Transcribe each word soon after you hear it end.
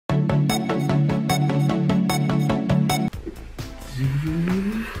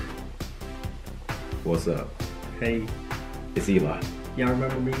What's up? Hey. It's Eli. Y'all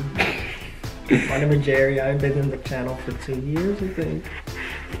remember me? My name is Jerry. I've been in the channel for 2 years, I think.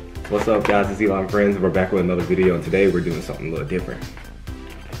 What's up, guys? It's Eli and friends. We're back with another video, and today we're doing something a little different.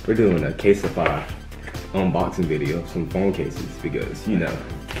 We're doing a Casetify unboxing video of some phone cases because, you know,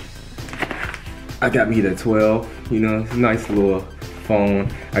 I got me the 12, you know, it's a nice little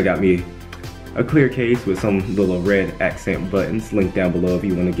phone. I got me a clear case with some little red accent buttons. Link down below if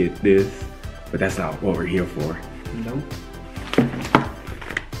you want to get this. But that's not what we're here for. Nope.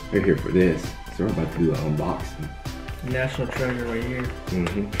 We're here for this. So we're about to do an unboxing. National treasure right here.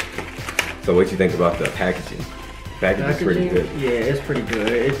 So what you think about the packaging? Packaging's pretty good. Yeah, it's pretty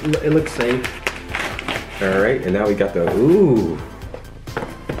good. It looks safe. Alright, and now we got the, ooh,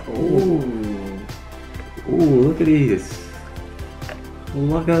 look at these.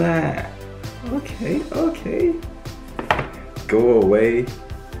 Look at that. Okay. Go away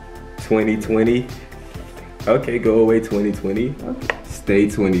 2020. Okay, go away 2020. Okay. Stay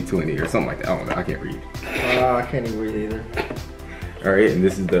 2020 or something like that. I don't know, I can't read. I can't even read either. Alright, and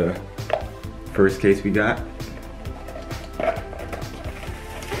this is the first case we got.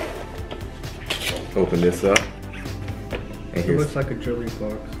 Open this up. And It looks like a jewelry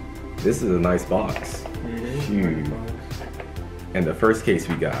box. This is a nice box. Yeah, it is Huge. a nice box. And the first case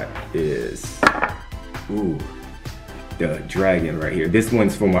we got is, ooh, the dragon right here. This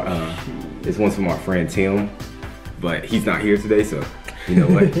one's from our friend Tim, but he's not here today, so you know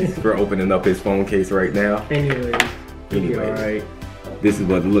what? We're opening up his phone case right now. Anyway, alright. This is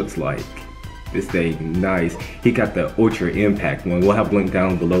what it looks like. This thing, nice. He got the Ultra Impact one. We'll have a link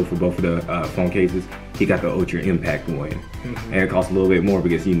down below for both of the phone cases. He got the Ultra Impact one. And it costs a little bit more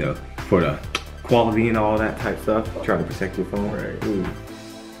because, you know, for the quality and all that type stuff, try to protect your phone. Right. Ooh.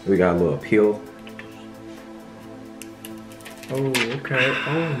 We got a little peel. Oh, okay.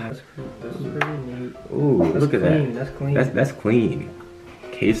 Oh, that's pretty neat. Ooh, That's look at clean. that. That's clean. That's clean.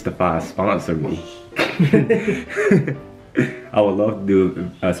 Casetify sponsor me. I would love to do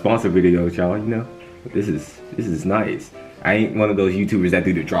a sponsor video with y'all, you know. But this is nice. I ain't one of those YouTubers that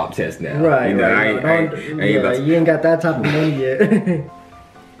do the drop test now. Right, you know, right. You ain't got that type of money yet.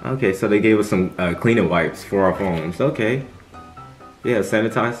 Okay, so they gave us some cleaning wipes for our phones. Okay. Yeah,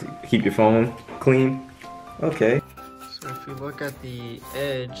 sanitize, keep your phone clean. Okay. So if you look at the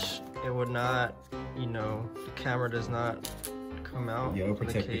edge, it would not, you know, the camera does not come out. Yeah, it'll for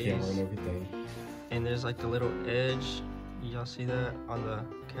protect the case. camera and everything. And there's like the little edge. Y'all see that on the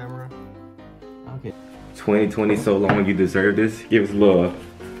camera? Okay. 2020 so long, you deserve this. Give us a little,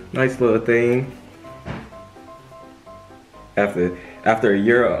 nice little thing. After a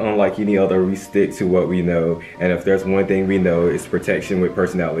year, unlike any other, we stick to what we know. And if there's one thing we know, it's protection with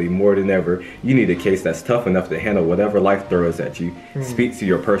personality. More than ever, you need a case that's tough enough to handle whatever life throws at you. Speak to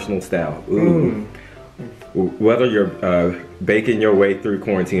your personal style. Ooh. Whether you're baking your way through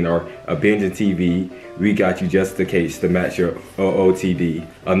quarantine or a binging TV, we got you just the case to match your OOTD.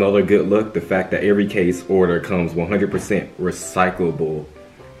 Another good look, the fact that every case order comes 100% recyclable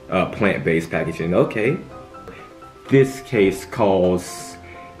plant-based packaging. Okay. This case costs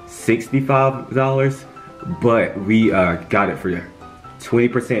 $65, but we got it for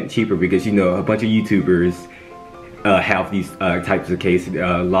 20% cheaper because, you know, a bunch of YouTubers have these types of cases.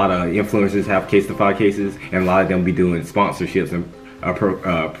 A lot of influencers have Casetify cases, and a lot of them be doing sponsorships and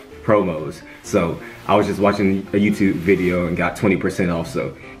promos. So I was just watching a YouTube video and got 20% off.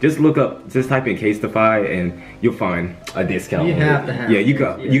 So just look up, just type in Casetify and you'll find a discount. You have to have. Yeah, you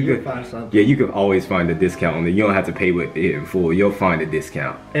could find something. Yeah, you can always find a discount on it. You don't have to pay with it in full. You'll find a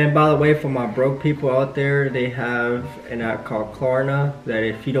discount. And by the way, for my broke people out there, they have an app called Klarna that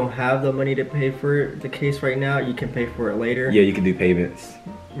if you don't have the money to pay for the case right now, you can pay for it later. Yeah, you can do payments.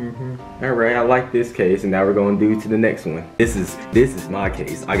 Alright, I like this case, and now we're going to do to the next one. This is my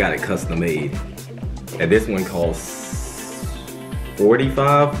case. I got it custom made. And this one costs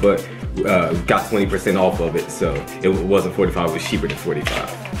 $45, but got 20% off of it, so it wasn't $45, it was cheaper than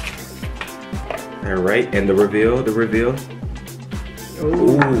 $45. Alright, and the reveal.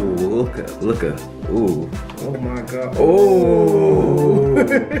 Ooh, look at, ooh. Oh my god. Oh!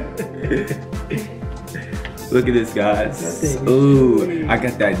 Look at this, guys. Ooh, I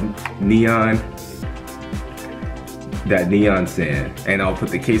got that neon sand, and I'll put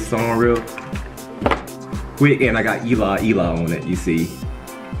the case on real quick, and I got Eli on it, you see.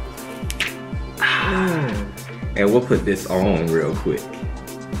 And we'll put this on real quick.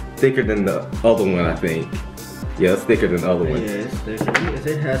 Thicker than the other one, I think. Yeah, it's thicker than the other one. Yeah, it's thicker. Is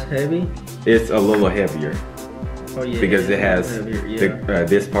it has heavy? It's a little heavier. Oh yeah. Because it has heavier, yeah.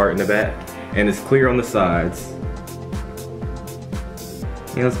 this part in the back. And it's clear on the sides.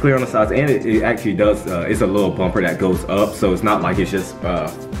 You know, it's clear on the sides, and it actually does. It's a little bumper that goes up, so it's not like it's just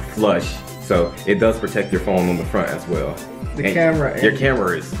flush. So it does protect your phone on the front as well. Your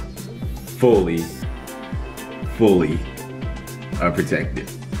camera is fully protected.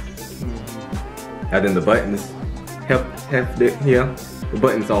 And then the buttons the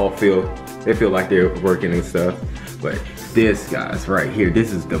buttons all feel like they're working and stuff. But this, guys, right here,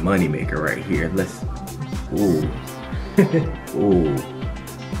 this is the money maker right here. Let's, ooh, ooh.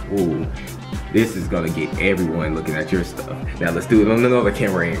 This is gonna get everyone looking at your stuff. Now let's do it on another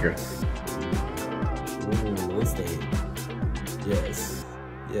camera angle. Ooh, this thing. Yes.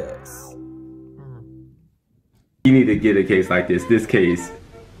 You need to get a case like this. This case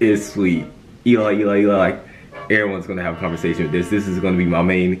is sweet. Eli. Everyone's gonna have a conversation with this. This is gonna be my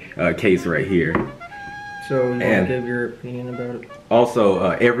main case right here. So you want to give your opinion about it? Also,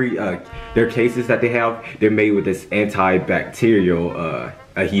 their cases that they have, they're made with this antibacterial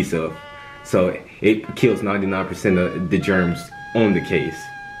adhesive. So it kills 99% of the germs on the case.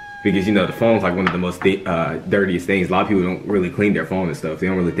 Because, you know, the phone's like one of the most dirtiest things. A lot of people don't really clean their phone and stuff. They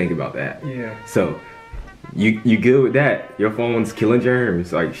don't really think about that. Yeah. So you good with that? Your phone's killing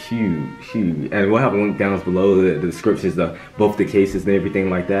germs. Like, shoot. And we'll have a link down below the descriptions of both the cases and everything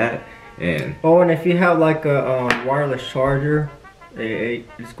like that. And if you have like a wireless charger,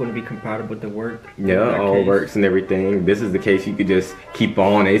 it's going to be compatible to work. Yeah, all works and everything. This is the case you could just keep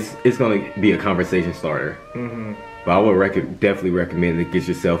on. It's going to be a conversation starter. But I would definitely recommend to get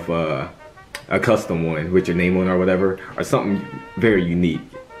yourself a custom one with your name on it or whatever, or something very unique.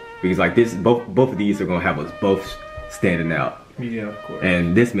 Because like this, both of these are gonna have us both standing out. Yeah, of course.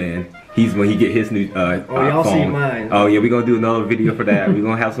 And this man, when he get his new y'all phone. see mine. Oh yeah, we're gonna do another video for that. We're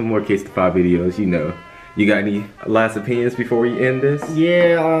gonna have some more Casetify videos, you know. You got any last opinions before we end this?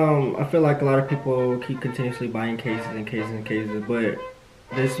 Yeah, I feel like a lot of people keep continuously buying cases, but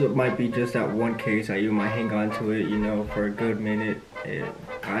this might be just that one case that you might hang on to it, you know, for a good minute.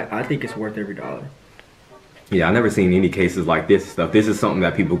 I think it's worth every dollar. Yeah, I never seen any cases like this stuff. This is something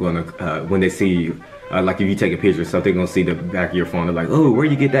that people gonna when they see you, like if you take a picture or something, they're gonna see the back of your phone. They're like, "Oh, where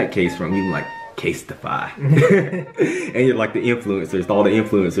you get that case from?" You like Casetify, and you're like the influencers. All the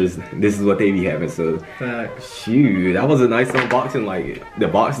influencers, this is what they be having. So, shoot, that was a nice unboxing. Like the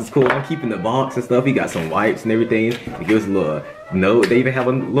box is cool. I'm keeping the box and stuff. He got some wipes and everything. It gives a little note. They even have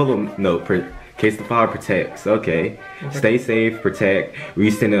a little note. Casetify protects. Okay. Stay safe, protect.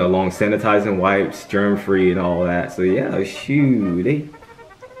 We send it along sanitizing wipes, germ free, and all that. So yeah, shoot,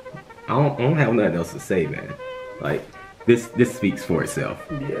 I don't have nothing else to say, man. Like this speaks for itself.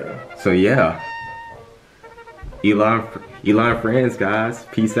 Yeah. So yeah, Eli and friends, guys.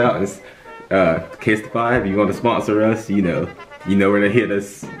 Peace out. And Casetify, if you want to sponsor us, you know where to hit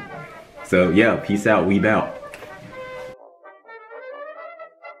us. So yeah, peace out. Weeb out.